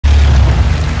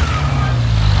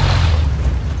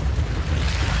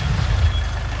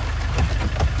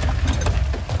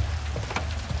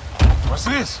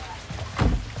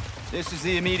This is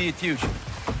the immediate future.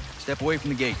 Step away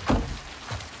from the gate.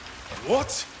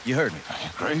 What? You heard me.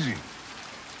 You're crazy.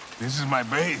 This is my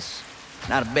base.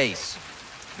 Not a base.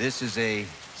 This is a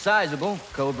sizable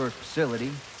covert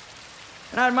facility,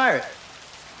 and I admire it.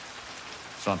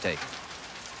 So I'm taking.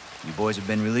 You boys have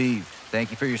been relieved.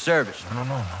 Thank you for your service. No.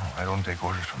 I don't take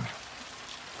orders from you.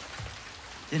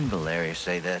 Didn't Valeria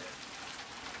say that?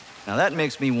 Now that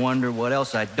makes me wonder what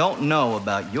else I don't know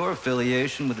about your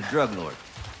affiliation with the drug lord.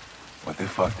 What the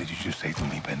fuck did you just say to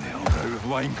me, pendejo?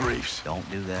 Lying briefs. Don't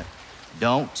do that.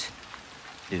 Don't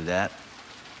do that.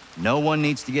 No one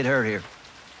needs to get hurt here.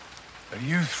 Are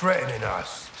you threatening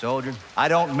us? Soldier, I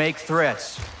don't make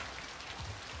threats.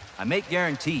 I make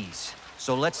guarantees.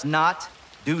 So let's not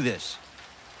do this.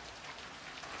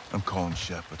 I'm calling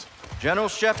Shepard. General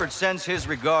Shepard sends his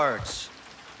regards.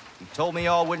 He told me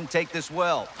y'all wouldn't take this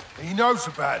well. He knows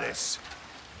about this.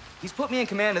 He's put me in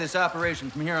command of this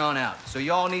operation from here on out. So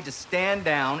y'all need to stand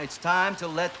down. It's time to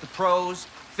let the pros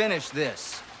finish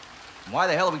this. Why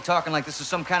the hell are we talking like this is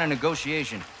some kind of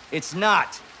negotiation? It's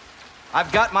not.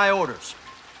 I've got my orders.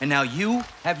 And now you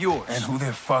have yours. And who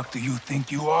the fuck do you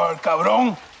think you are,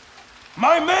 cabron?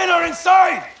 My men are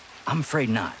inside! I'm afraid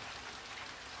not.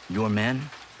 Your men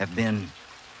have been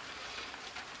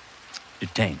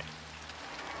detained.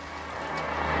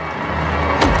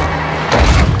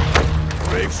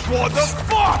 Graves, what the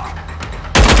fuck?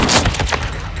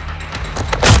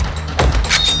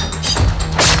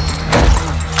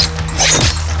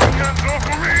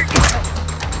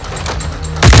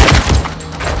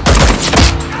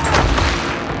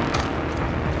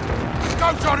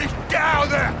 Go, Johnny! Get out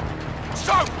of there!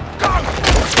 So, go!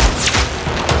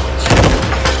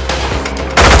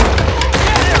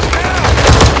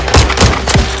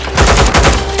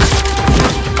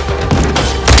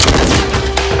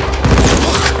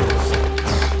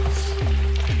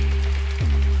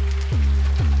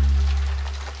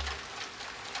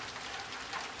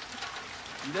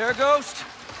 You there, Ghost?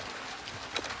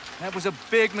 That was a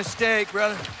big mistake,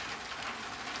 brother.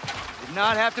 Did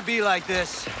not have to be like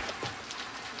this.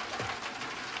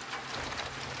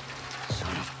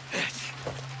 Son of a bitch.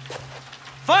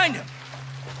 Find him!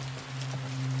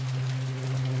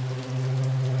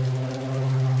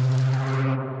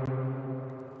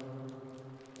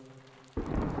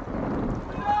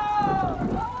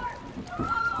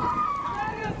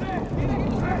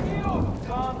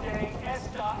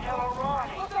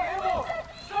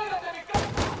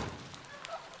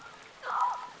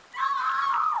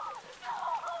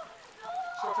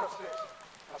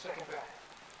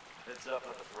 Heads up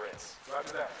with the threats.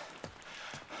 Roger that.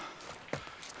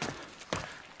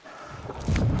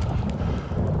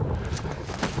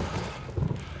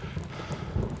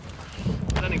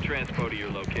 Sending transpo to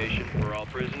your location. For all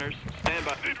prisoners, stand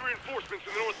by. Need reinforcements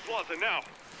in the North Plaza now.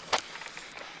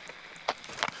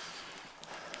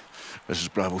 This is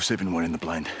Bravo 7-1 in the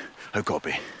blind. How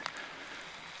copy?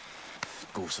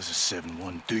 Ghost, this is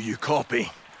 7-1. Do you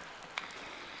copy?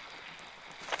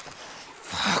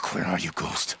 Fuck, where are you,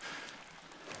 Ghost?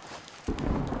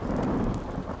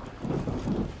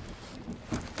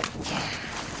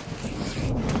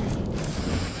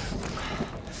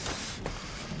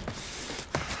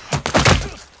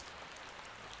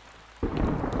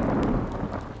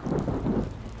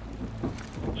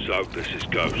 So, this is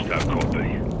Ghost, how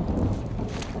copy?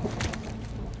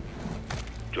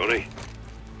 Johnny?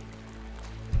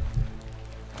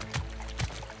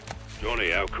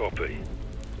 Johnny, how copy?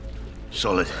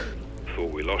 Solid.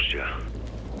 Thought we lost you.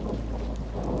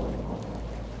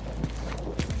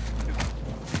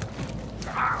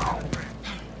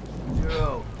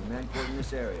 Zero. Men caught in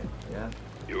this area, yeah?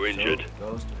 You injured?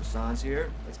 So, Ghost, Hassan's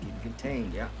here. Let's keep it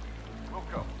contained, yeah? We'll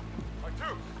go.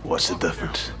 What's the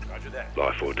difference? Roger that.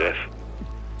 Life or death?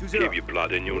 2-0. Keep your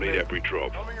blood in, you'll need every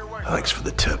drop. Coming your way. Thanks for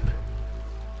the tip.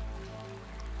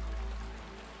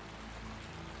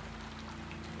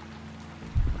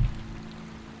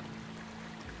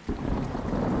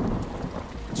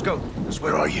 Let's go.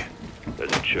 Where are you?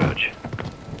 There's a church.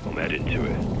 I'm heading to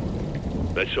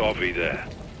it. Let's RV there.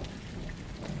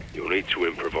 You'll need to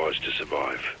improvise to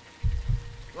survive.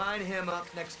 Line him up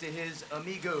next to his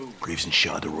amigo. Graves and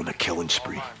Shadow are on a killing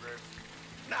spree.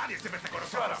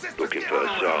 Looking for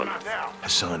Hassan.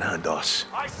 Hassan and us.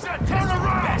 I said turn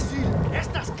around! ¡Imbécil!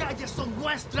 ¡Estas calles son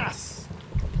nuestras!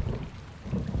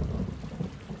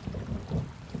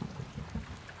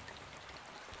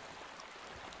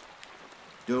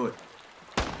 Do it.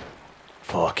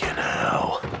 Fucking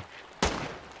hell.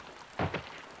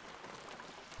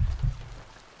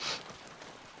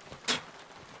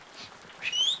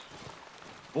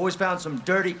 Boys found some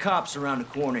dirty cops around the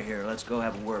corner here. Let's go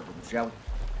have a word with them, shall we?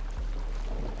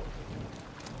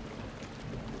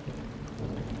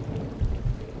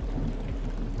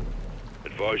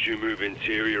 Advise you move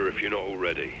interior if you're not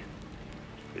already.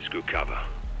 It's good cover.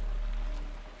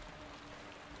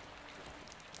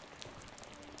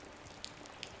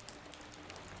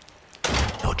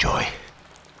 No joy.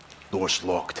 Door's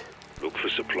locked. Look for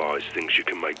supplies, things you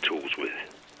can make tools with.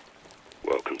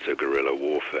 Welcome to guerrilla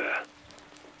warfare.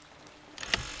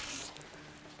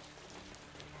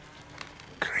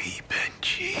 Creeping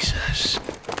Jesus.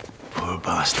 Poor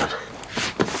bastard.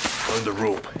 Found the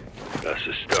rope. That's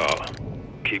a start.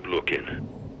 Keep looking.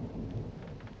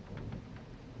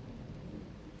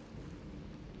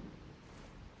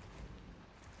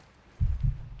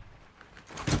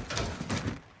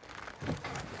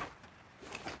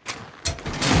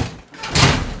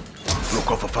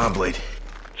 Broke off a fan blade.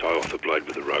 Tie off the blade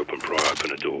with a rope and pry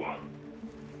open a door.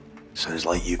 Sounds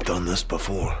like you've done this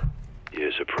before.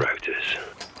 Years of practice.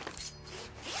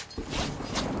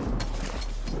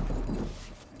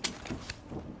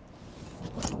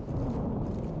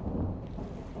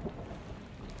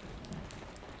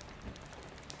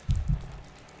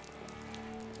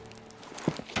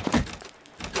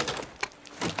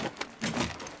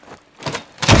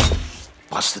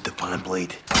 Busted the fan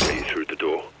blade. Get you through the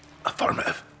door.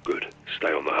 Affirmative. Good.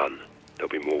 Stay on the hunt. There'll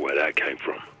be more where that came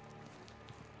from.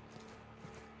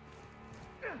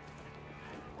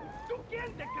 ¿Tú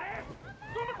quién te crees?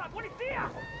 ¡Somos la policía!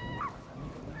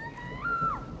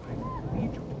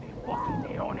 Bicho de fucking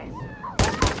leones.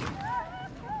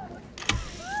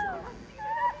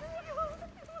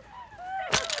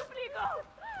 ¡Te lo suplico!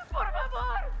 ¡Por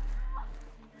favor!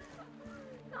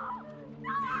 ¡No!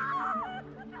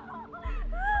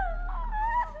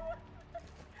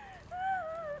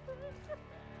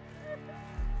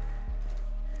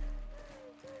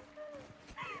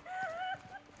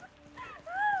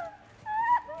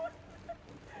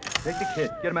 Take the kid.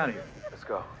 Get him out of here. Let's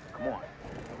go. Come on.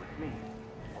 With me.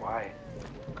 Quiet.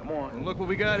 Come on. And look what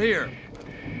we got here.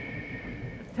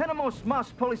 Tenemos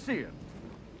más policía.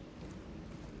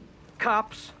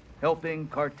 Cops helping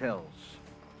cartels.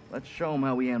 Let's show them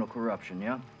how we handle corruption,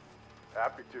 yeah?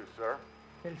 Happy to, sir.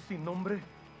 El sin nombre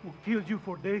who killed you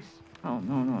for this. Oh,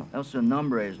 no. El sin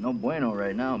nombre is no bueno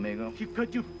right now, amigo. He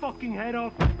cut your fucking head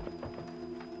off.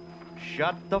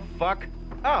 Shut the fuck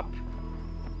up!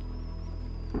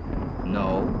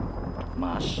 No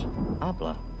más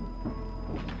habla.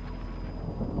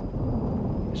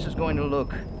 This is going to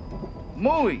look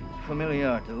muy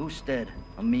familiar to usted,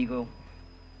 amigo.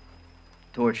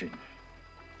 Tortured.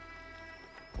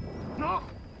 No!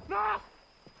 No!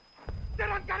 ¡Te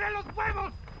arrancaré los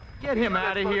huevos! Get him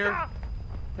out of here.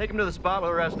 Take him to the spot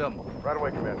with the rest of them. Right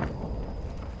away, Commander.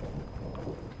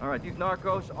 All right, these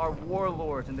narcos are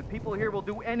warlords, and the people here will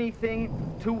do anything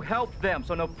to help them.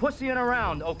 So no pussying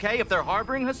around, okay? If they're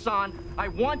harboring Hassan, I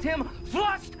want him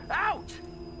flushed out!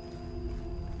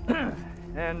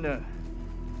 And,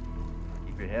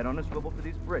 keep your head on a swivel for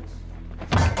these Brits.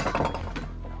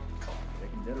 Take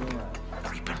him dead or alive.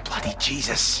 Creeping bloody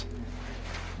Jesus.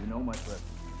 You know my threat.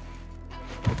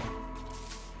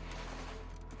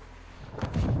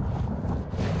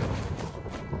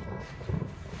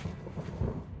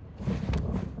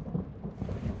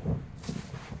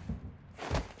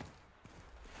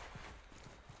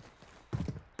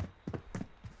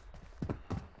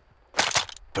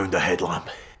 Found a headlamp.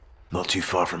 Not too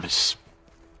far from his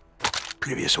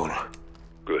previous owner.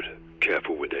 Good.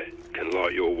 Careful with it. Can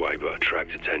light your way but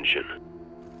attract attention.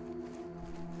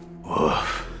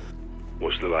 Woof.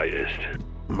 What's the latest?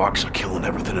 Marks are killing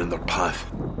everything in their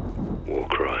path. War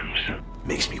crimes.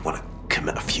 Makes me want to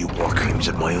commit a few war crimes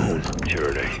of my own.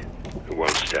 Tyranny. It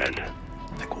won't stand.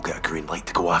 Think we'll get a green light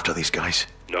to go after these guys.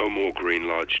 No more green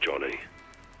lights, Johnny.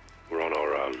 We're on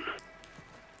our own.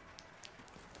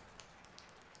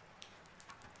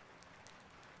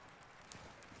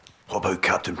 What about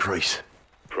Captain Price?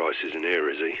 Price isn't here,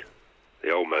 is he?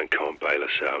 The old man can't bail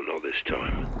us out, not this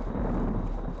time.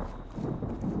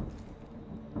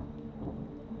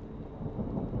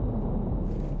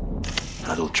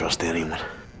 I don't trust anyone.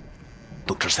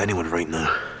 Don't trust anyone right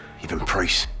now. Even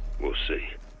Price. We'll see.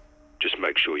 Just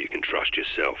make sure you can trust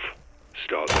yourself.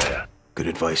 Start there. Good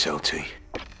advice, LT.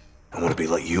 I want to be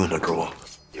like you when I grow up.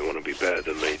 You want to be better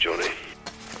than me, Johnny?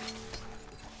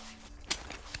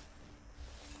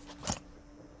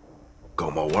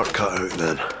 Got my work cut out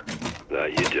then. That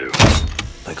you do.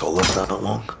 Think I'll live that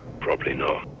long? Probably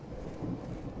not.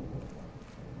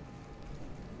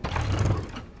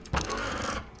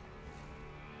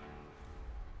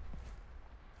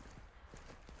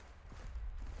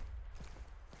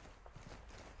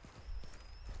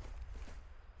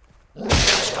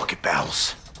 Those fucking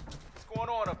bells. What's going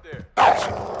on up there?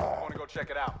 I want to go check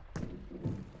it out.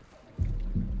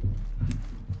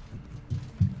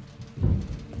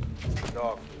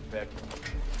 dog food, Beck.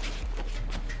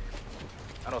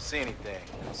 I don't see anything.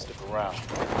 Stick around.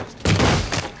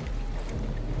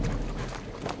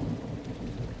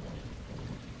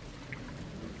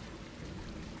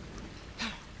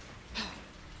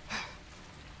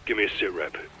 Give me a sit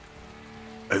rep.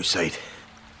 Outside.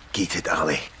 Gated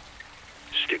alley.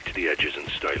 Stick to the edges and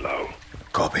stay low.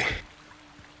 Copy.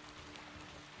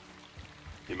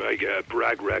 You may get a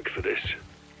brag rag for this.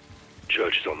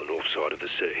 Church is on the north side of the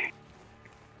city.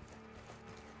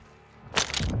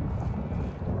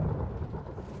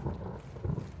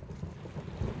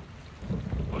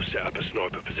 I've set up a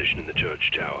sniper position in the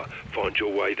church tower. Find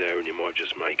your way there and you might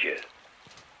just make it.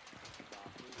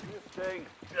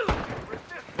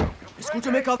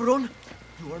 Escúchame, cabrón.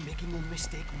 You are making un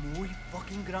mistake muy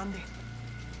fucking grande.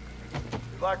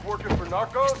 You like working for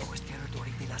narcos? Esto es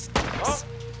territory de las Huh?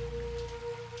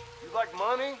 You like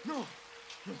money? No.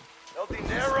 El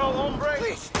dinero, hombre?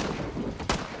 Please.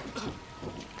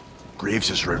 Graves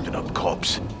is rounding up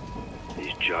cops.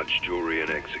 He's judge, jury, and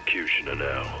executioner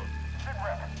now. I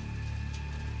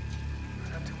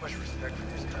have too much respect for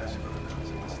these guys who go to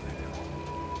consequences they do.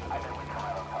 I know we come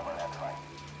out on top of that fight.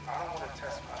 I don't want to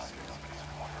test my skills in case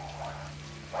we want to war.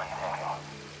 What are you thinking?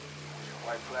 Put your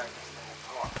white flag this thing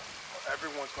apart, or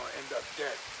everyone's gonna end up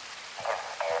dead.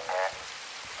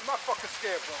 I'm not fucking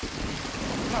scared, bro.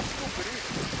 I'm not stupid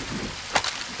either.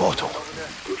 Bottle. Over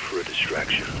there. Good for a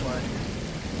distraction. Quiet.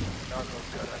 Narcos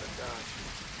got out of Dodge.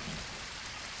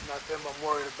 It's not them I'm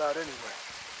worried about anyway.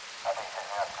 I think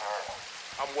you're not scared.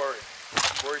 I'm worried.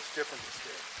 Worried's different than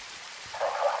scared.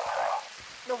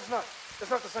 No, it's not.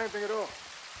 It's not the same thing at all.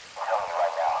 I'm telling you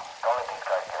right now, don't let these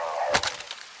guys get in your head.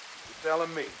 You're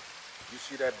telling me. You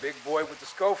see that big boy with the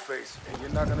skull face, and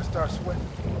you're not gonna start sweating?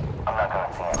 I'm not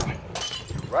gonna see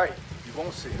him. You're right. You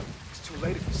won't see him. It's too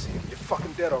late if you see him. You're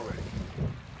fucking dead already.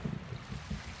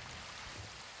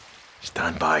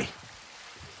 Stand by.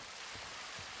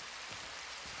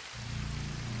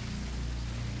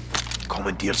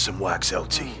 Commandeer some wax,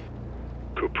 LT.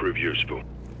 Could prove useful.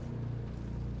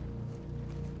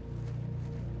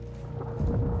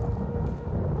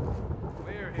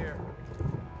 Clear here.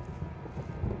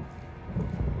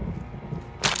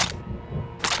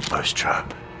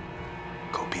 Mousetrap.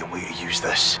 Gotta be a way to use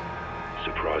this.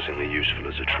 Surprisingly useful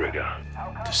as a trigger.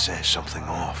 To set something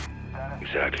off.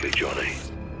 Exactly, Johnny.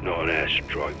 Not an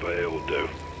airstrike, but it'll do.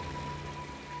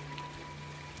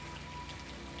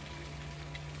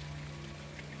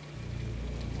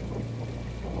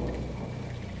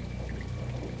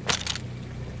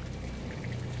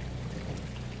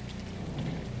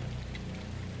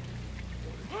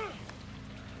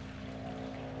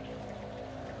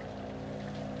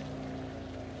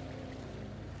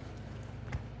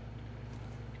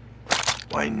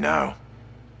 Why now?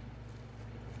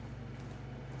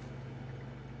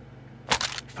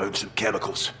 Found some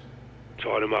chemicals.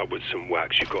 Tied them up with some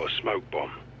wax, you've got a smoke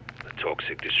bomb. A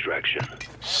toxic distraction.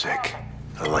 Sick.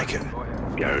 I like it.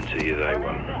 Guarantee you they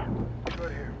won't.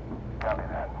 Good here. Copy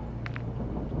that.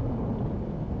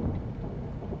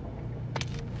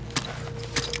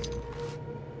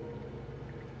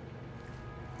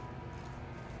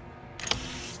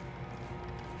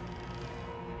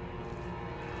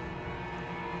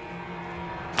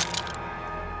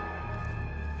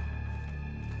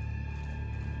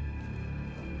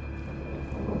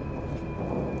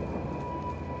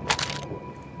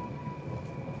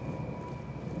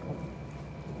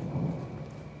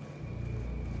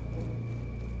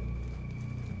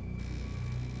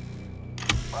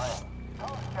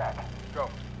 Go.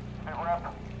 Sit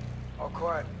rep. All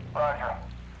quiet. Roger.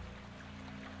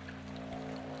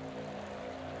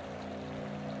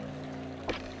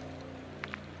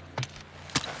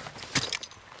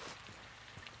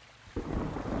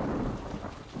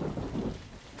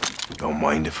 Don't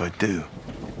mind if I do.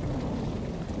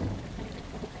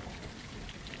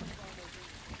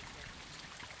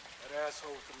 That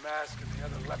asshole with the mask and the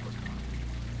other leprechaun.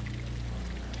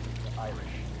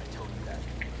 Irish. I told you that.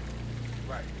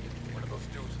 Right. One of those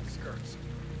dudes with skirts.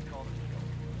 Call him.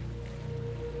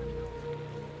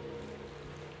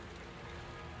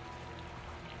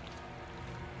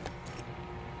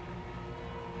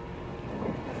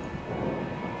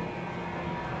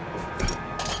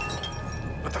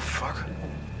 What the fuck?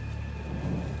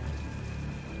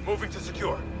 Moving to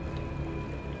secure.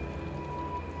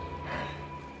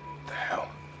 The hell?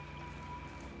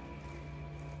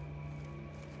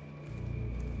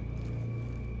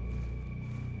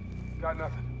 Got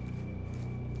nothing.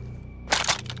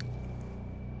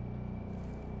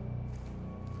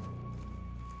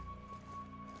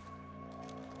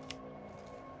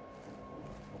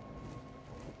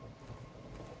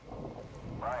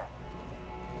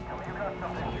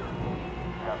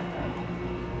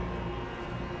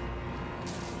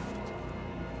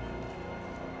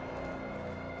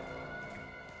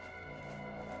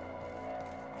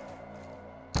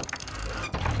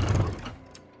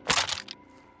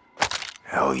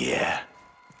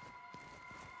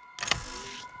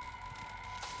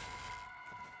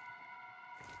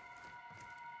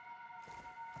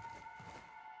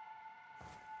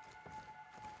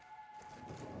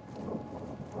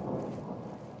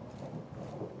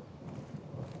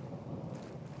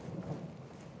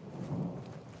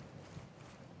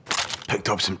 picked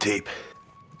up some tape.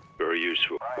 Very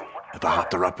useful, If I have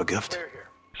to wrap a gift.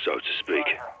 so to speak.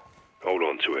 Hold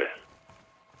on to it.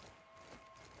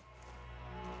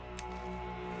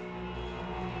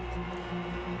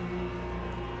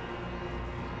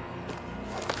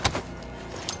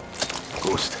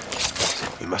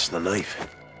 Ghost, you missing a knife?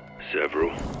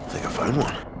 Several. I think I found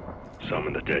one. Some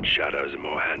of the dead shadows are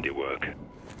my handiwork.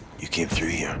 You came through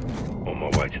here, On my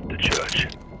way to the church.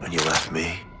 and you left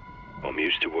me. I'm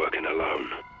used to working alone.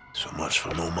 So much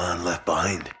for no man left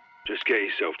behind. Just get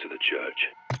yourself to the church.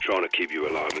 Trying to keep you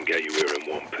alive and get you here in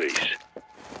one piece.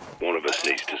 One of us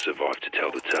needs to survive to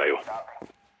tell the tale.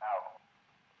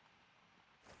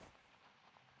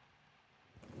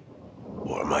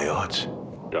 What are my odds?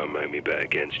 Don't make me bet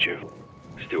against you.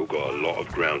 Still got a lot of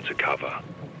ground to cover.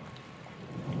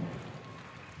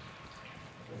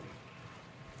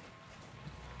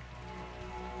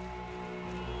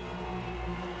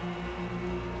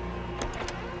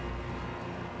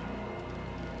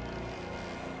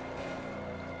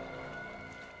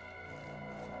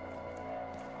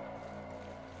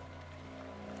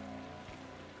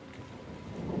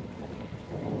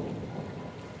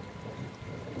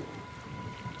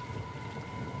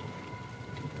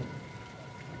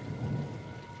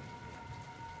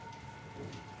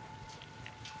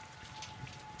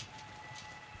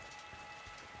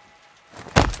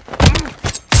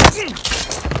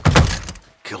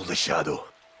 Killed the shadow.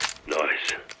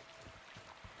 Nice.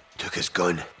 Took his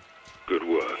gun. Good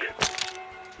work.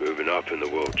 Moving up in the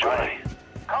world, Johnny.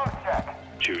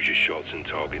 Choose your shots and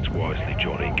targets wisely,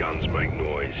 Johnny. Guns make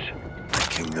noise.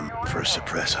 Kingdom for a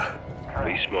suppressor.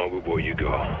 Be smart with what you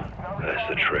got. That's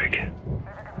the trick.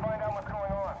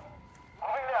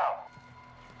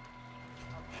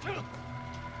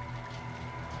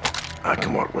 I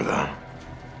can work with that.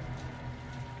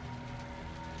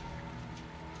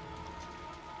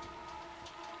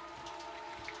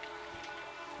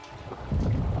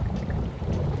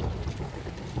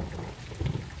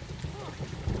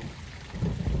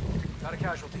 Got a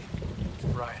casualty. It's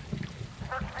Brian.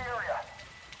 Search the area.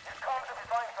 Use comms if you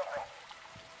find something.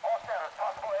 All status,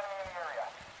 possible enemy in the area.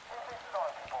 Keep faces on,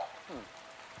 people.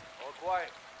 All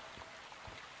quiet.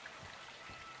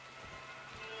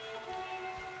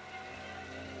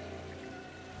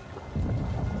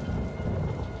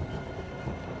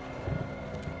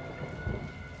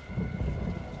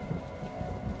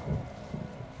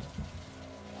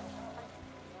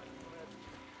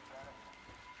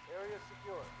 Area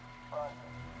secure.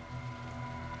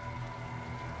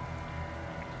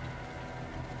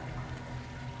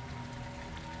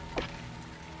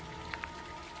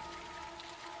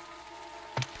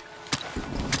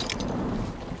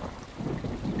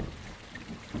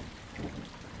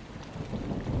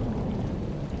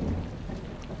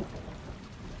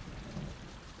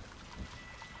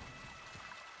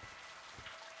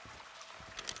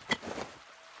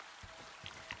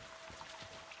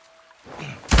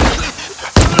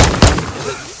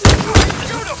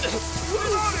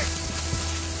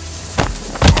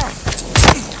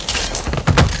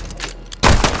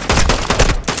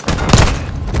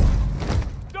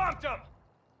 Dumped him!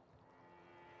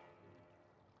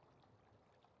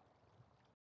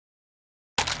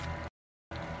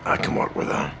 I can work with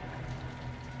that.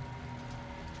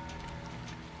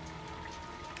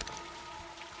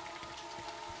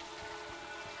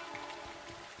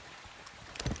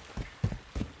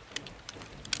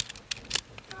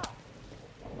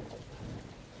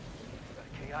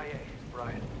 KIA,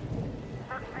 Brian.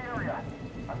 Search the area.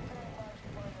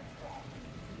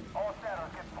 All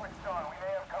status, get switched on. We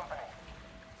may have company.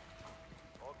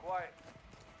 All quiet.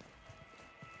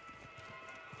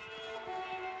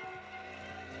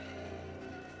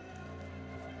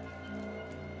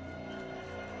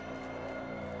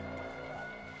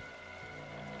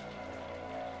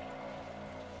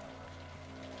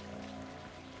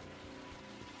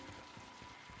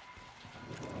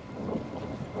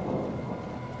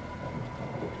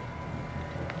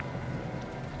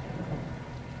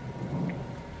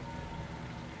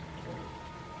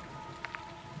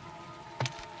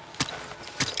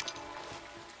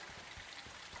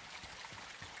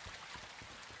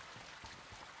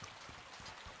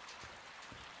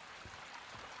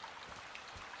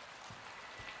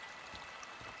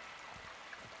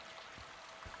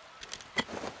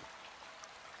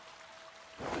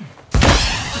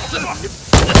 Come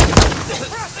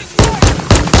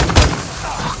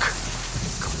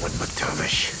on,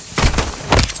 Mactavish.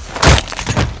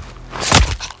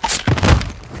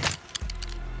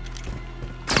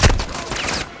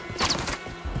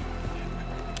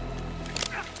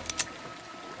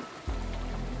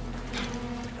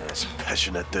 This piss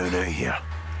pissing it down out here.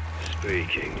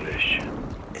 Speak English.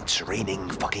 It's raining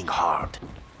fucking hard.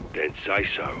 Then say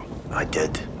so. I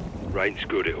did. Rain's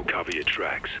good, it'll cover your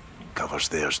tracks. Covers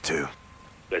theirs too.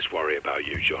 Let's worry about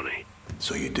you, Johnny.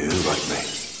 So you do like me.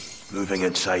 Moving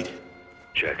inside.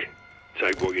 Check.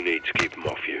 Take what you need to keep them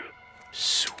off you.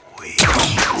 Sweet.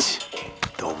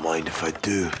 Don't mind if I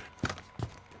do.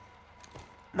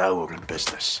 Now we're in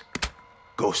business.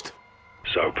 Ghost.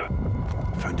 Soap.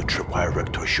 Found a tripwire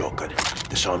rigged to a shotgun.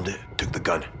 Disarmed it, took the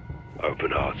gun.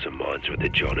 Open hearts and minds with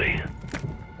it, Johnny.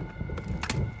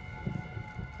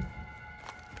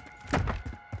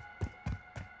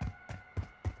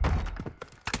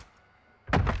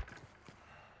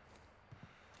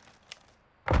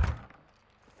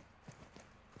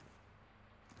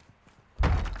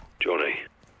 Johnny,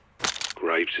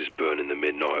 Graves is burning the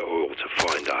midnight oil to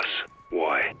find us.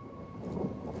 Why?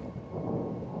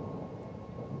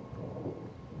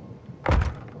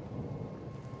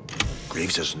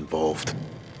 Graves is involved.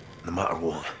 No matter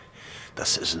what,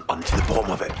 this isn't onto the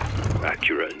bottom of it.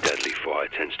 Accurate and deadly fire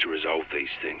tends to resolve these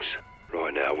things.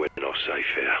 Right now, we're not safe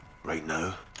here. Right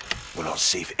now, we're not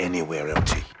safe anywhere,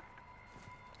 LT.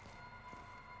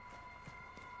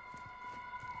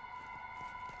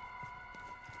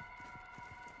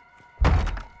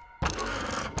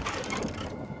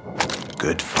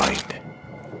 Good find.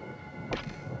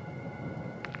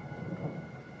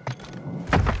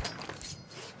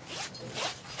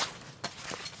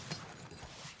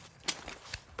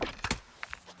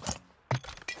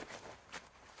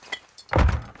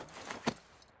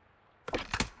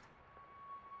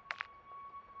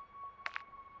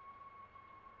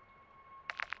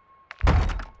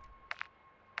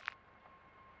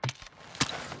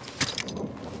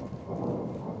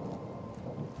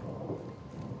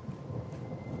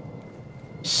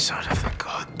 Son of the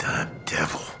goddamn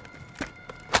devil.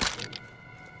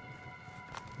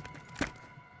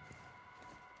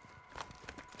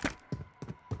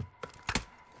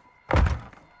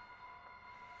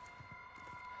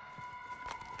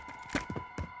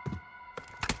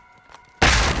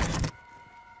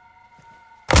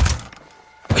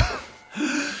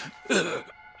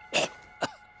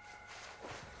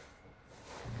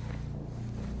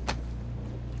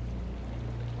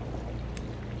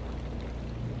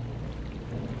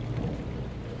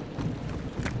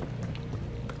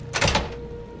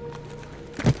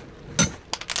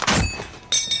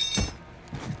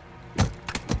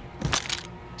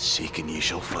 Seek and ye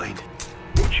shall find.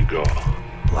 What you got?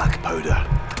 Black powder.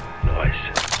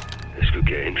 Nice. This could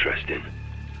get interesting.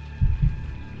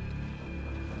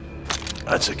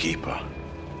 That's a keeper.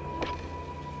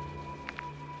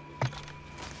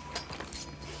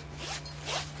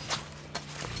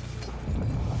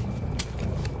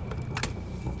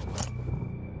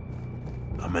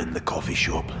 I'm in the coffee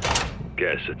shop.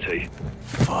 Get us a tea.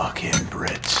 Fucking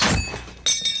Brits.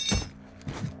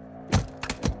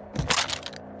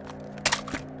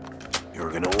 You're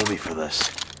gonna owe me for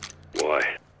this.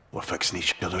 Why? We're fixing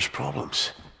each other's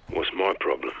problems. What's my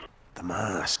problem? The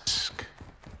mask.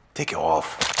 Take it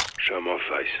off. Show my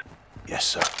face. Yes,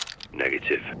 sir.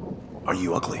 Negative. Are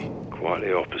you ugly? Quite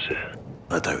the opposite.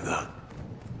 I doubt that.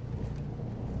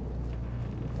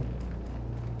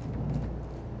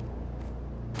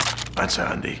 That's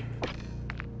handy.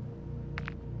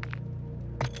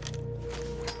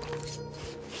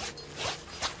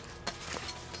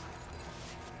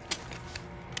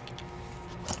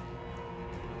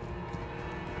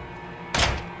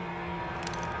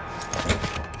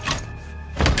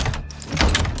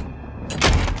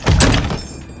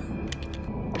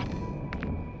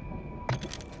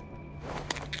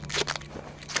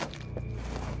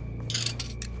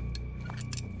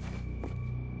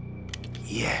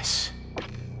 Yes.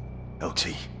 LT.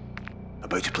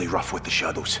 About to play rough with the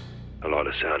shadows. I like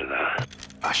the sound of that.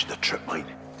 I should have tripped mine.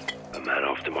 A man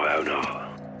after my own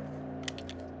heart.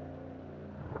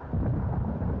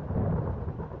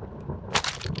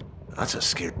 That's a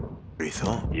scary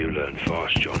thought. You learn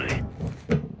fast, Johnny.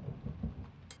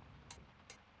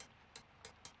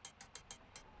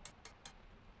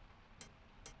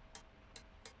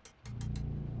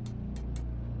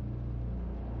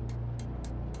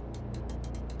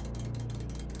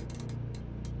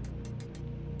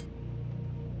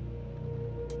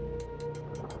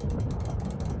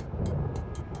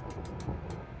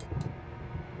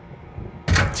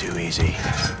 Too easy.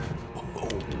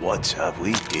 What have we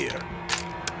here?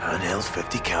 Handheld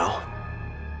 50 cal.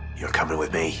 You're coming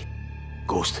with me.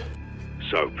 Ghost.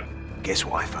 Soap. Guess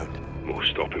what I found? More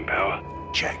stopping power.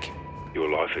 Check.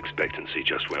 Your life expectancy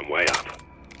just went way up.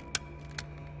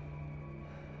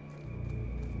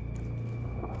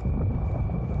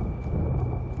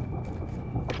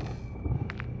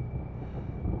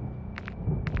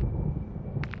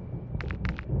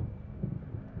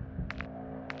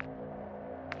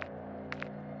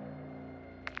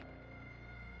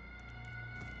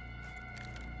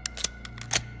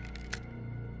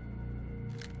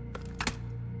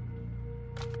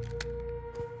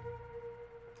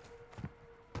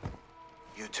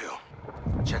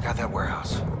 Check out that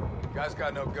warehouse. Guy's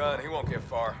got no gun. He won't get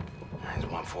far. He's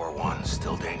 141,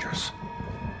 still dangerous.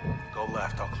 Go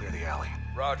left, I'll clear the alley.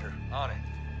 Roger. On it.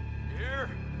 You here?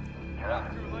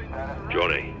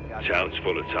 Johnny, town's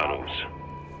full of tunnels.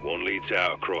 One leads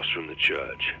out across from the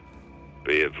church.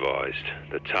 Be advised,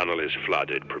 the tunnel is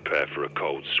flooded. Prepare for a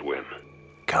cold swim.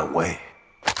 Can't wait.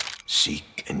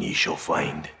 Seek and ye shall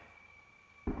find.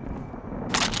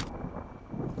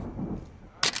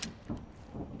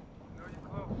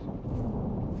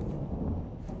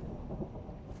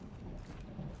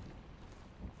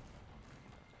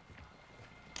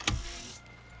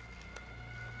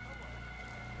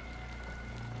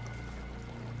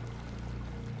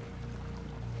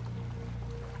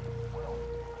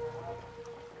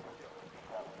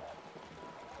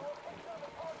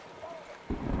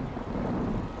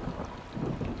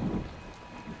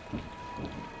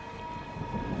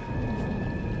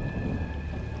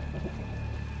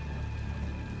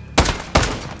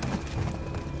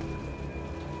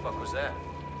 What was that?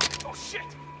 Oh, shit!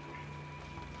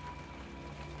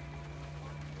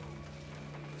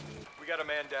 We got a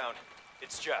man down.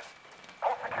 It's Jeff.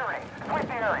 Hold security. Sweep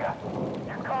the area.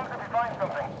 Use comms if you find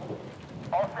something.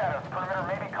 All status. Perimeter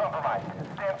may be compromised.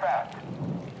 Stand fast.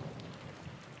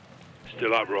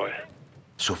 Still up, Roy?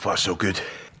 So far, so good.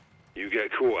 You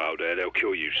get caught out there, they'll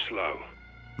kill you slow.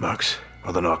 Max,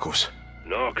 or the narcos?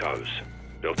 Narcos?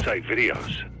 They'll take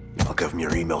videos. I'll give them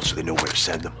your email so they know where to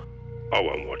send them. I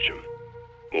won't watch them.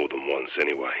 More than once,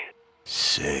 anyway.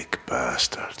 Sick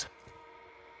bastard.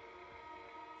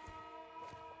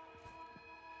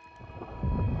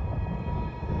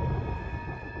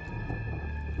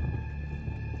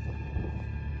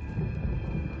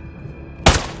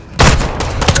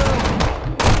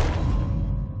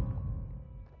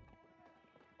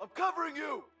 I'm covering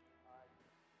you!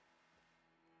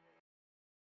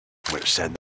 Where to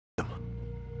send them.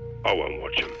 I won't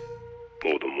watch them.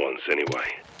 More than once,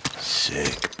 anyway.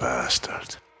 Sick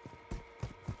bastard.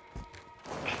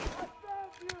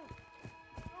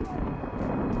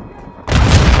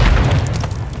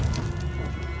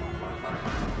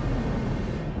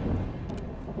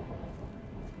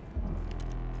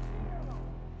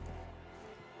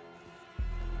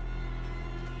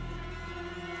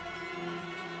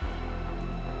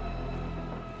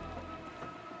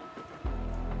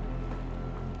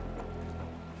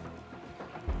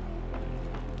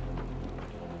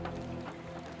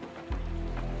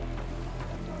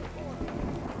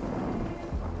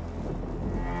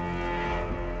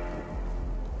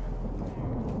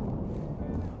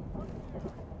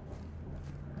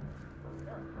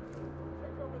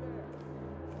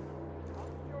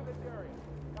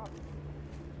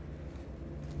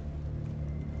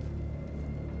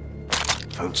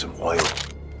 Found some oil.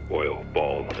 Oil,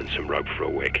 ball, and some rope for a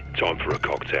wick. Time for a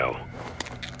cocktail.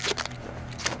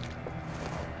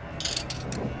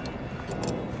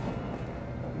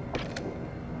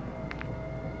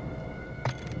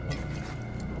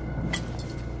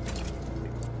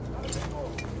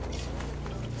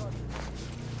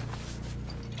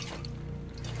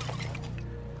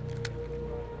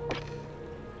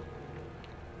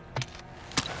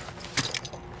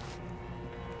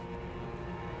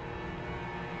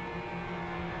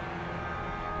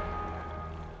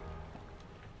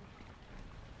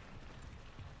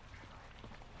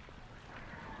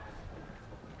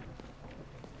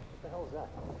 The hell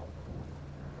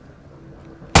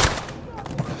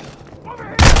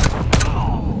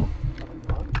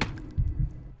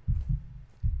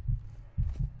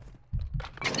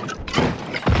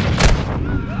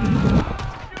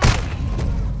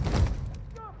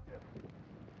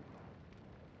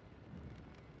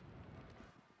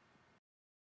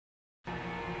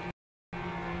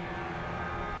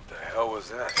was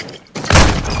that?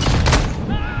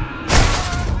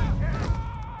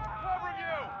 Covering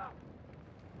you!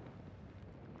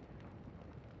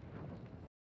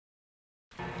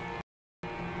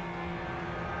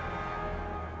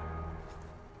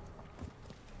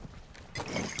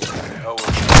 The hell was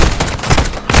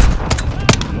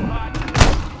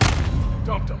that?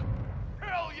 Dumped him.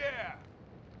 Hell yeah!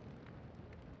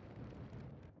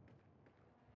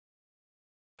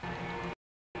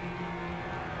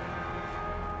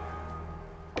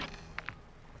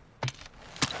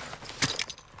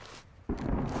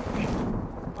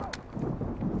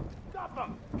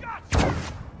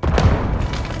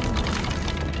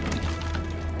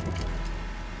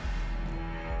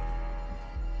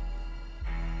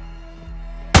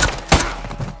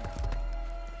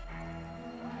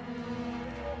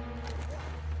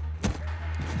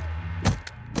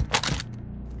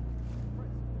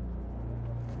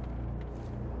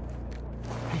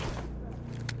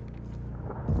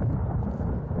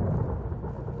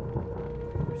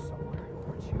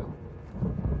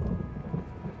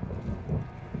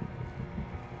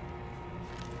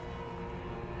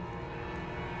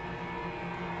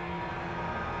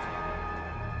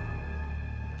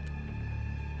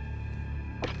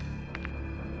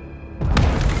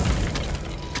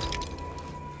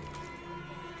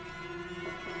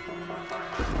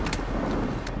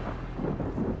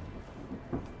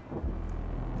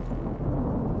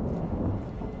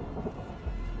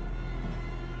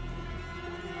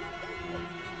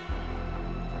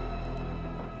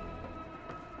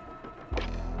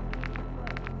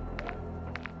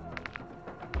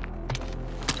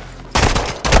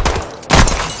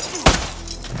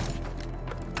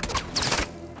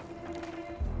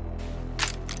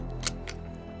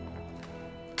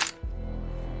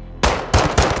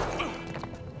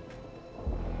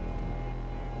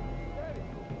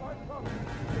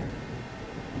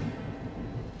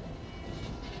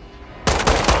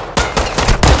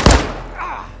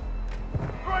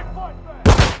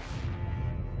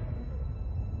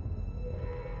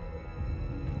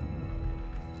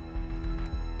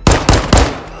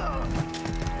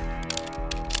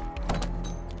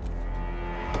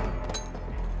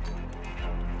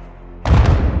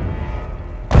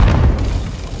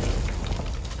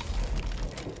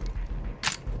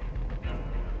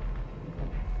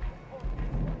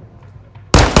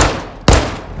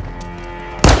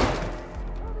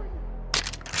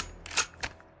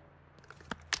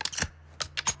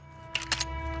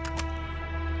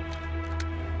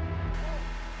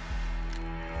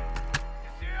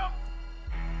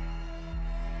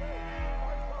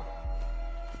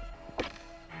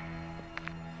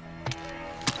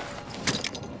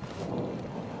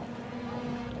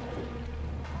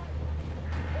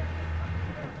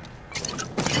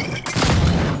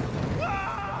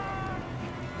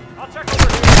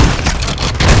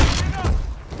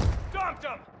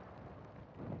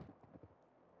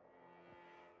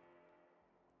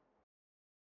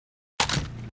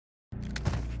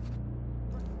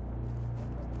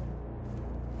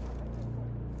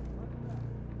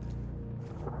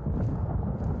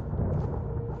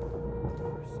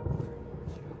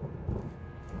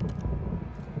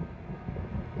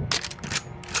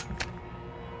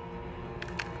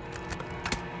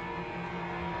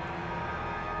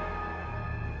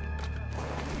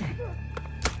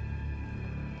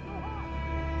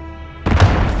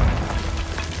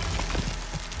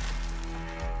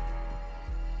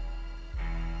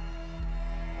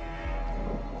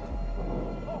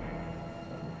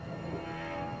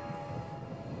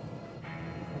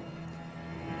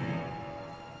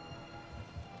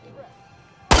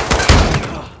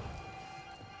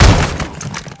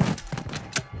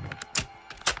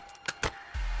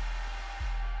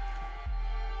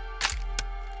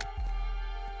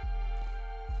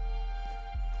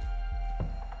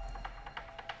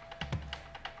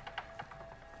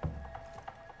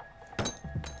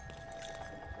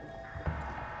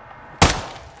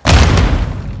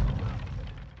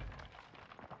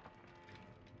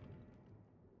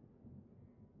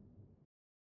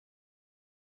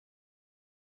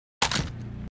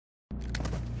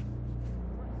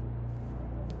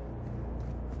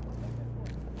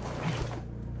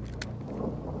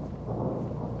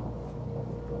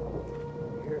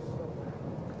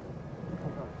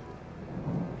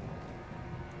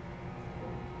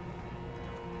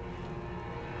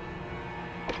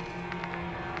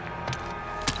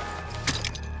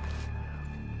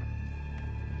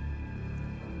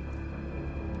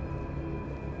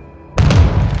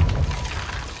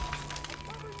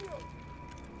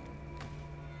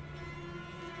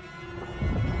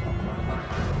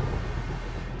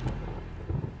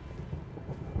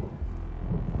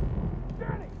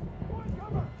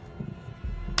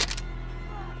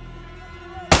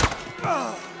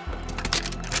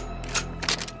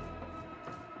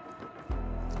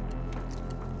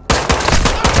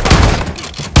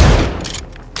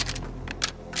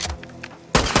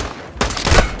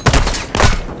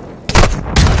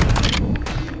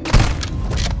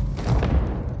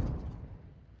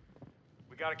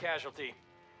 Got a casualty.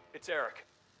 It's Eric.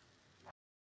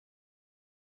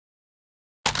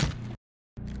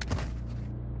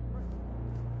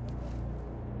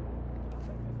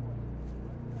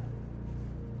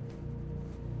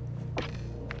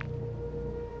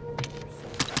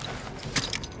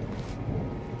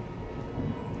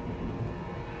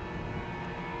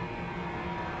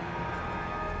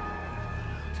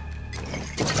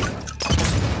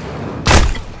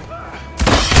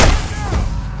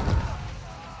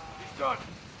 Done.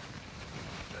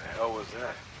 The hell was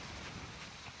that?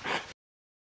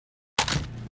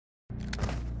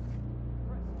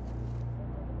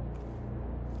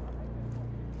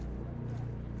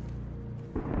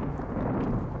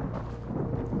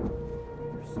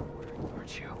 You're somewhere,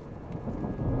 aren't you?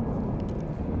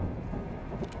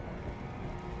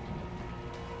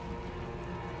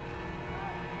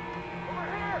 Over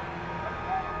here!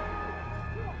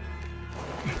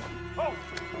 Oh!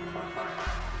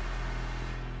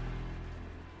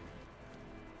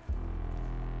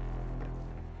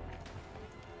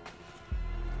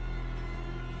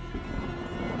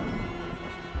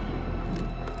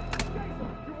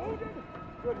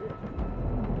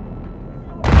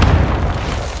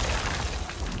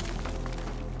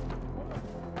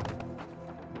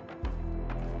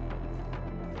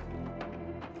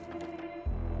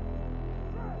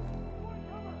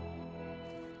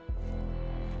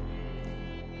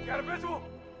 Got a visual?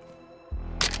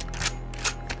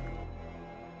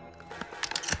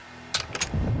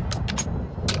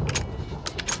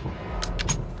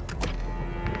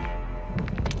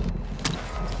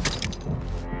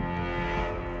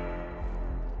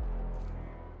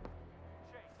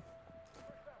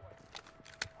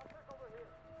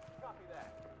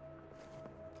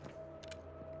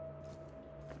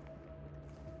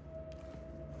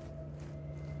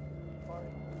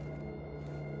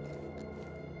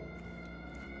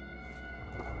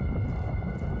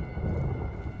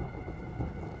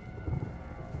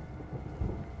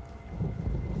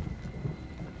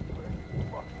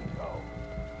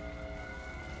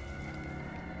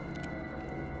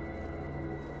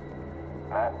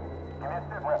 Matt, give me a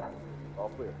sit rep. All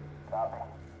clear. Copy.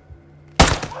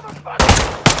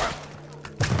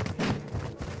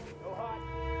 Go hot.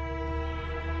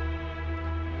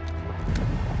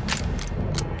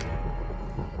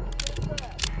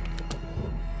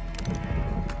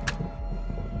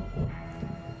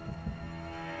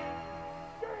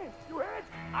 James, you hit?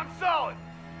 I'm solid.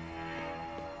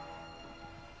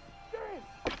 James,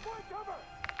 point cover.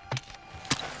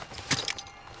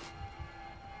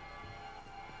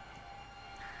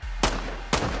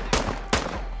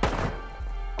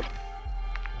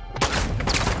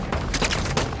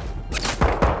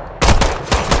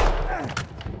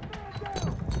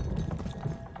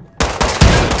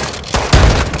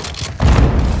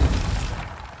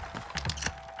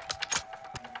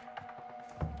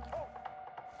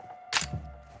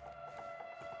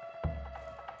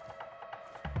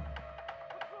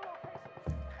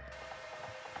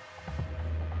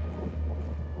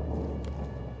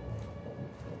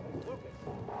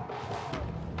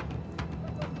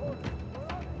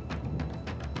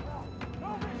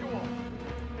 No visual!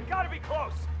 They gotta be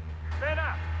close! Fan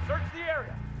out! Search the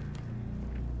area!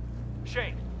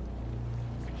 Shane,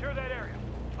 secure that area.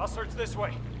 I'll search this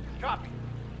way. Copy.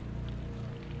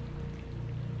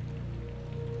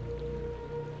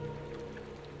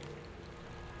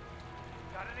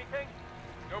 Got anything?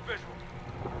 No visual.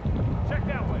 Check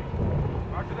that way.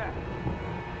 Roger that.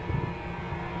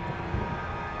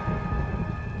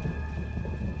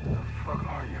 Where the fuck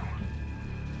are you?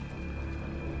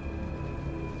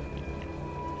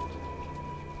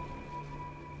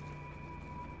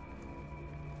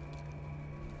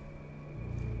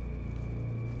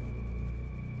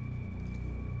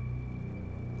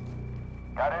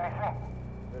 Got anything?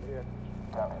 Good here.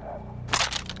 Copy that.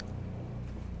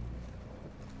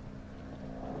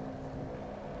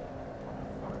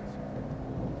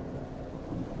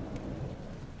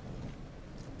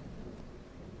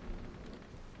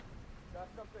 Got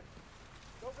something.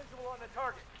 No visual on the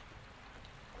target.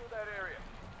 Through that area.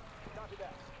 Copy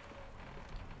that.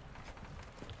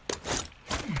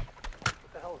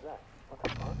 What the hell is that? What the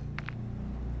fuck?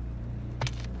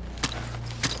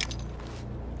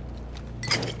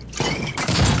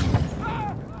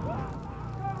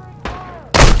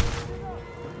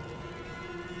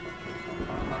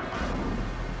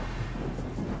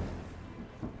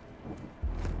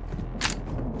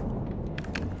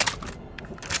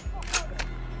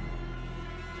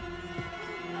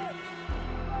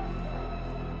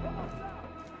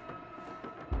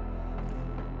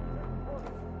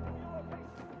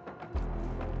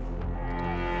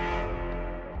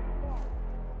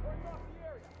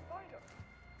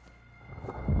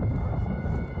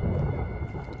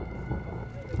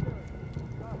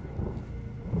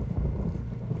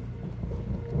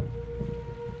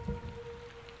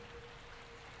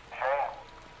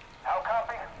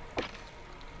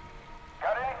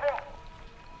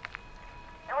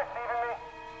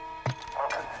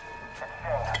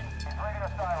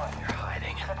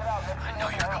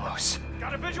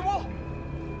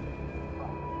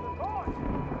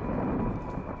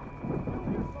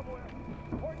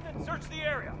 Search the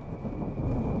area.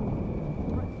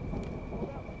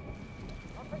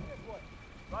 I'll take this way.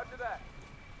 Roger that.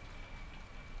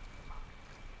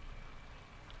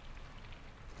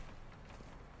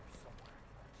 Somewhere,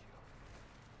 aren't you?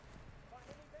 Find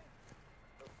anything?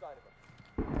 No sign of him.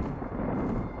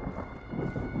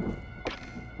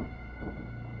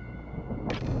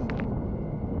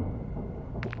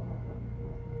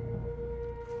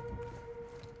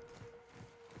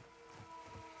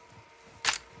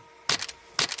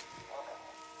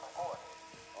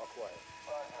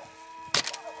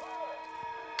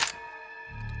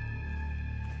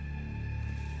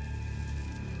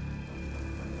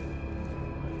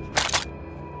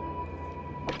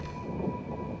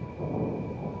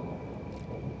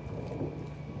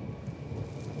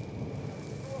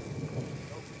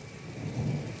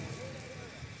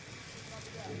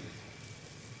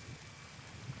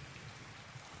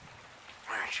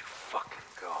 Where'd you fucking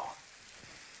go?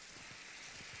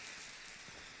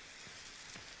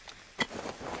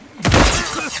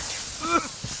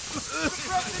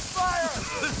 Disrupted fire!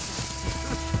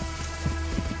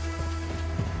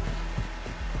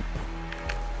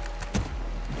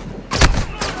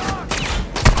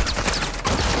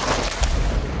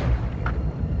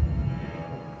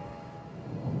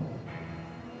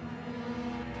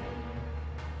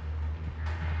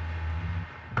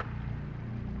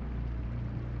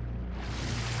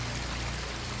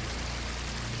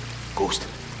 Ghost.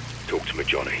 Talk to me,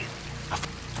 Johnny.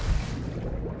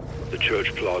 The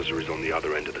church plaza is on the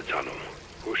other end of the tunnel.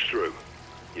 Push through.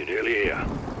 You're nearly here.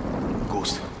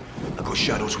 Ghost. I got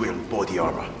Shadow's wearing body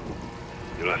armor.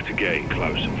 You'll have to get in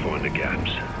close and find the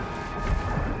gaps.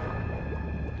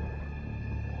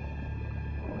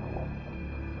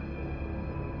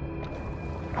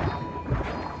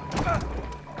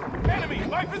 Enemy,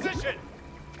 my position!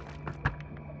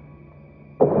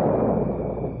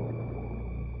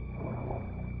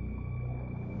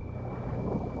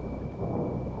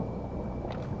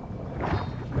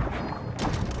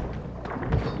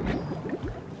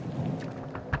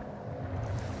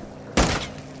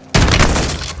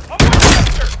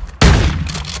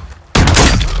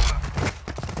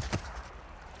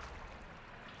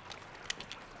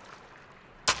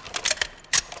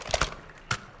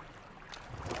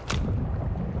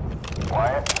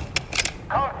 Quiet.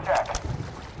 Code check.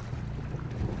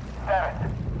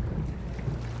 Status.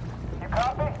 You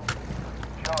copy?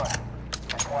 Sure.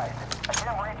 It's white. I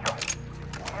can't reach him.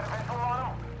 Can you get a visual on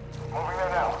him? Moving there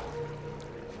now.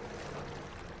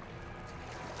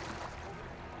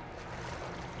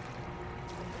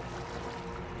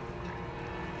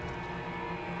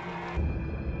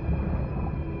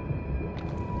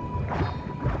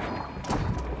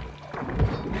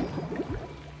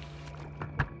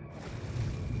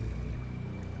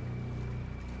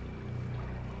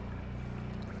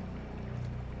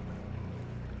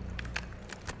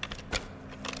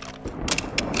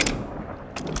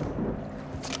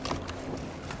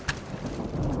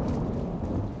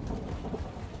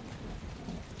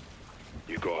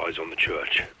 Got eyes on the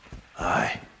church.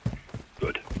 Aye.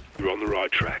 Good. You're on the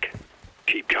right track.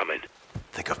 Keep coming.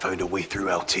 Think I found a way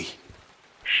through LT.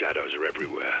 Shadows are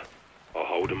everywhere. I'll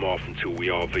hold them off until we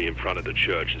RV in front of the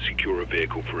church and secure a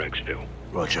vehicle for exfil.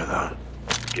 Roger that.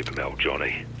 Give him hell,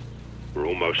 Johnny. We're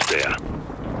almost there.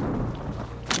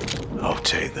 I'll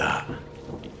take that.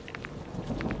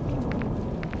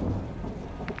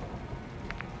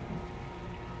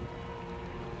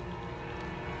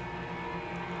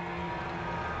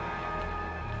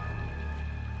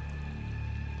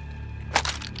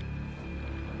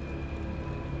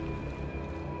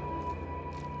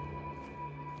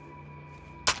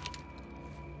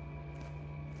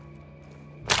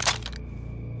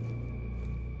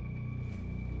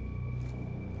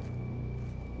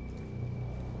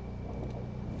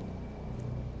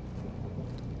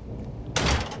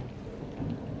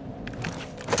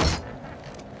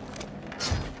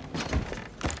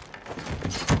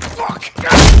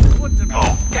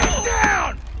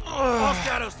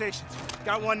 Stations.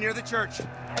 Got one near the church.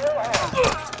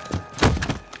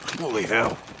 Holy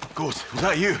hell. Ghost, was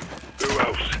that you? Who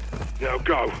else? Now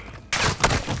go.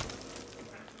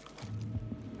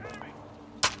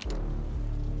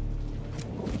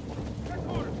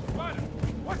 Headquarters, Ryder.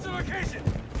 What's the location?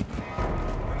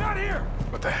 We're not here.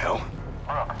 What the hell?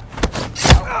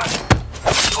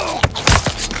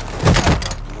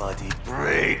 Bloody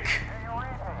break.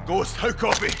 Ghost, how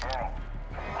copy?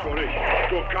 Johnny,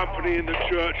 got company in the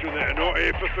church and they're not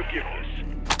here for forgiveness.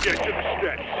 Get to the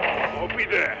steps. I'll be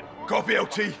there. Copy,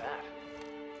 LT.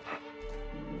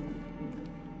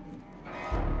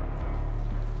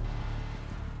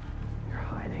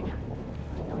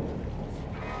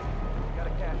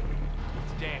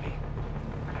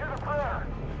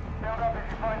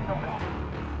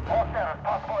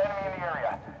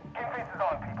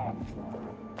 on,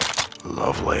 people.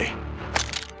 Lovely.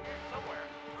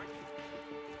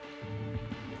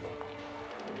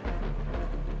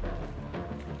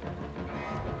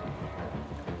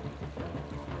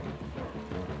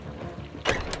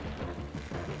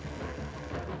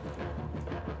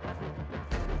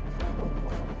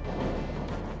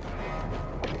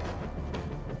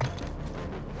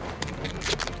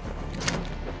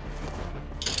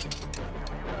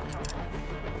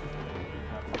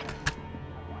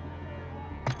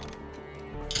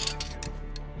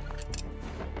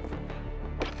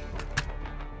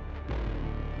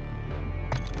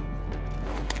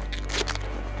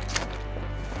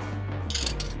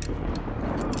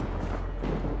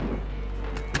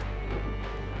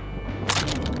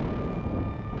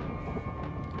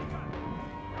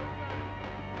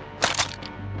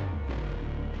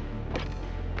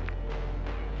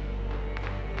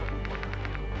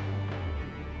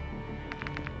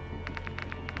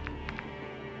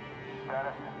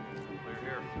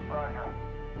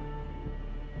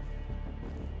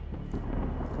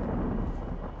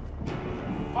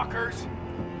 Fuckers!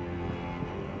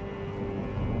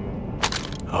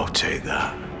 I'll take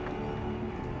that.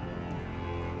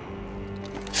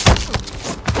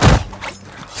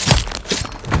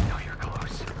 Know you're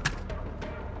close.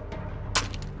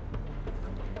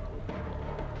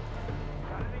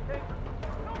 Got anything?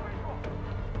 No visual.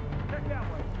 Check that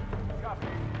way. Copy.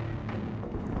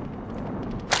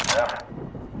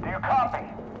 Do you copy?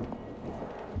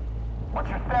 What's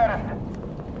your status?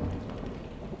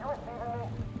 You receiving me?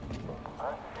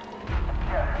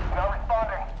 Yeah, not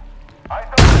responding. Eyes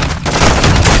open.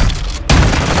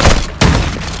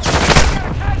 Got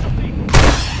a casualty!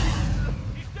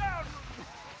 He's down!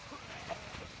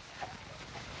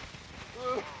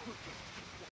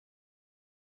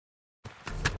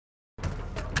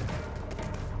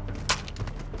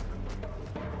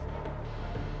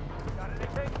 Got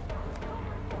anything?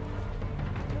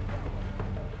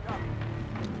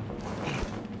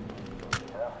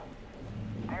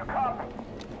 Do you copy?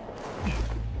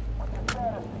 What's your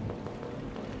status?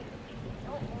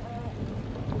 You receiving me?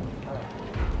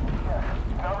 Yeah,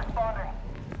 not responding.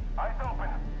 Eyes open.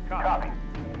 Copy.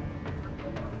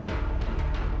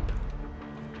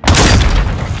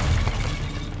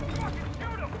 Fucking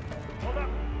shoot him! Hold up.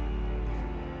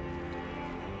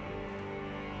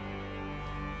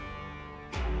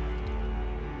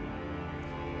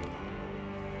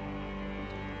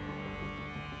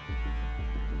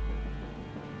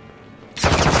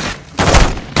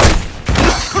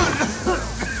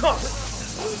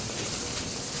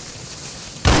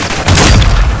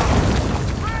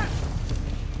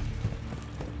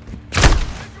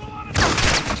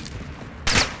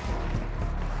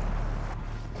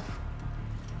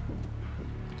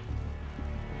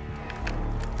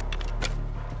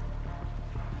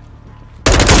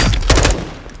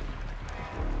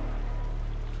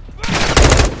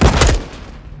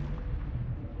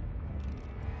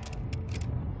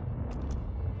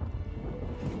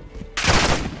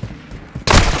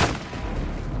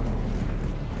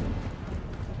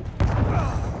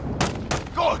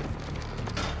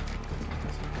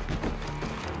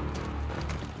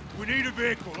 We need a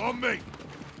vehicle, on me!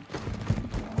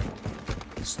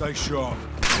 Stay sharp.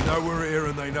 They know we're here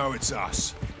and they know it's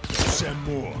us. Send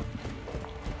more.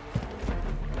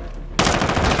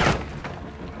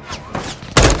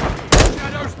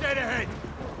 Shadows dead ahead!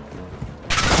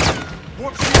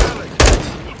 Watch the alley!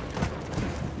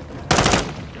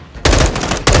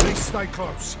 Please stay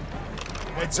close.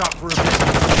 Heads up for a bit.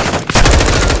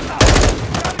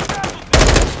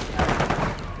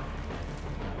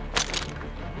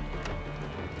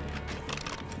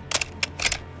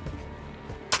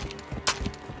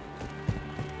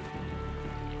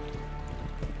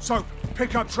 So,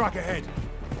 pickup truck ahead.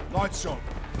 Lights on.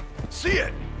 See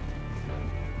it!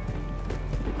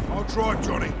 I'll drive,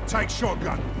 Johnny. Take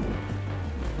shotgun.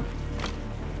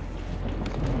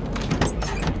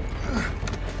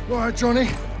 Right, Johnny.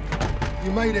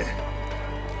 You made it.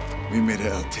 We made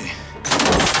it, LT.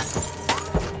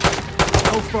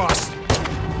 Go fast.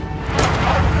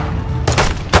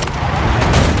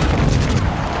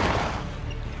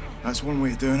 That's one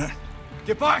way of doing it.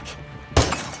 Get back!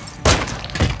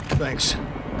 Thanks.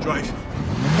 Drive.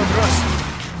 Come rest.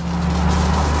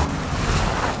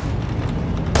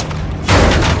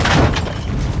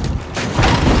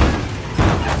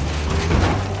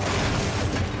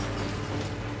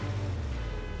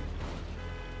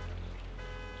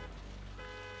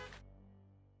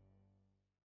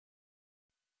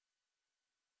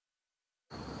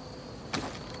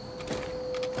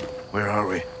 Where are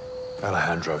we?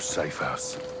 Alejandro's safe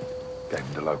house. Gave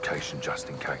him the location just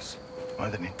in case. Why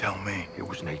didn't he tell me? It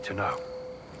was need to know.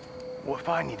 What if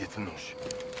I needed to know?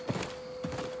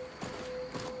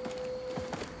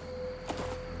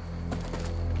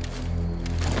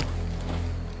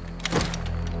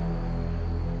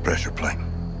 Pressure plane.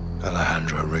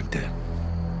 Alejandro rigged it.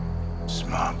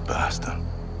 Smart bastard.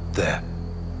 There.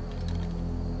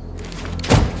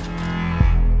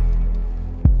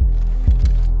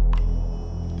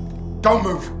 Don't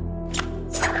move!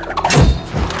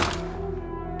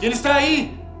 ¿Quién está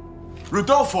ahí?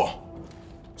 Rodolfo!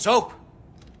 Soap.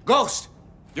 Ghost.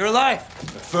 You're alive.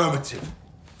 Affirmative.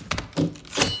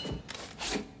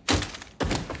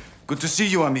 Good to see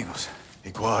you, amigos.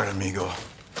 Igual, amigo.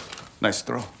 Nice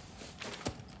throw.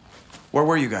 Where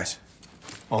were you guys?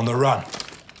 On the run.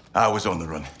 I was on the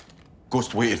run.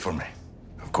 Ghost waited for me.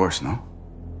 Of course, no?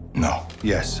 No.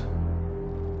 Yes.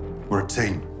 We're a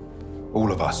team.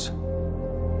 All of us.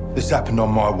 This happened on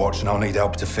my watch and I'll need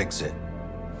help to fix it.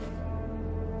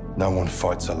 No one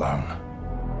fights alone.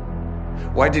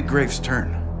 Why did Graves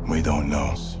turn? We don't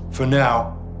know. For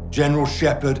now, General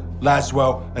Shepard,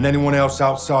 Laswell, and anyone else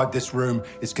outside this room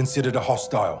is considered a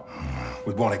hostile.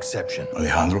 With one exception.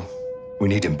 Alejandro? We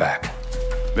need him back.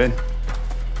 Ben?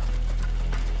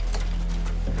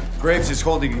 Graves is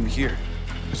holding him here.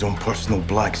 His own personal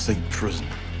black site prison.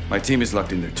 My team is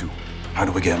locked in there too. How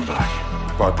do we get him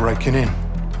back? By breaking in.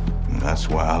 And that's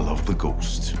why I love the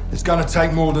Ghost. It's gonna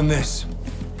take more than this.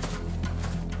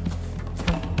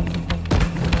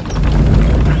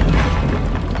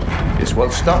 It's well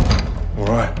stocked. All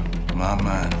right. My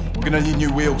man. We're gonna need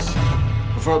new wheels.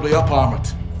 Preferably up-armored.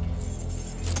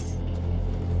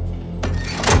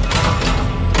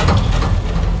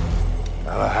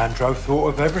 Alejandro thought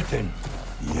of everything.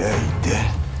 Yeah, he did.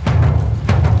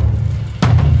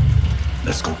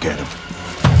 Let's go get him.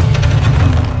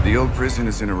 The old prison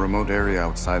is in a remote area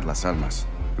outside Las Almas.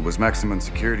 It was maximum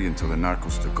security until the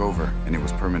narcos took over, and it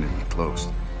was permanently closed.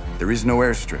 There is no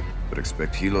airstrip, but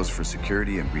expect helos for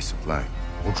security and resupply.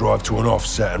 We'll drive to an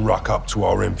offset and ruck up to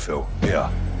our infill. Here.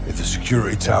 If the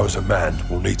security towers are manned,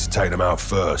 we'll need to take them out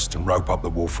first and rope up the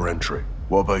wall for entry.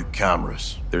 What about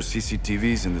cameras? There's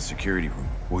CCTVs in the security room.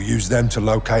 We'll use them to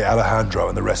locate Alejandro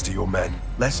and the rest of your men.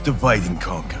 Let's divide and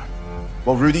conquer.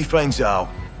 While Rudy finds out,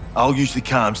 I'll use the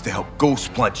cams to help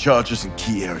Ghost plant charges in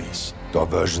key areas.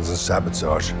 Diversions and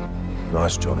sabotage.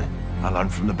 Nice, Johnny. I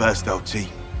learned from the best, LT.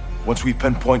 Once we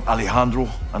pinpoint Alejandro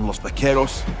and Los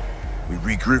Vaqueros, we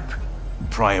regroup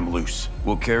and pry him loose.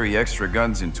 We'll carry extra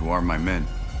guns in to arm my men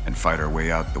and fight our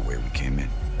way out the way we came in.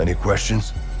 Any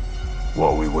questions?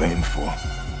 What are we waiting for?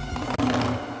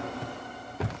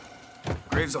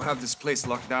 Graves will have this place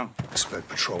locked down. Expect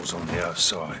patrols on the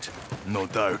outside. No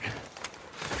doubt.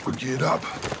 We're geared up.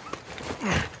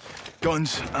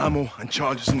 Guns, ammo, and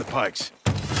charges in the pikes.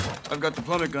 I've got the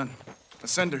plummet gun.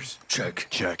 Ascenders. Check.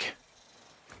 Check.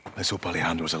 Let's hope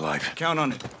Alejandro's alive. Count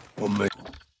on it. On me.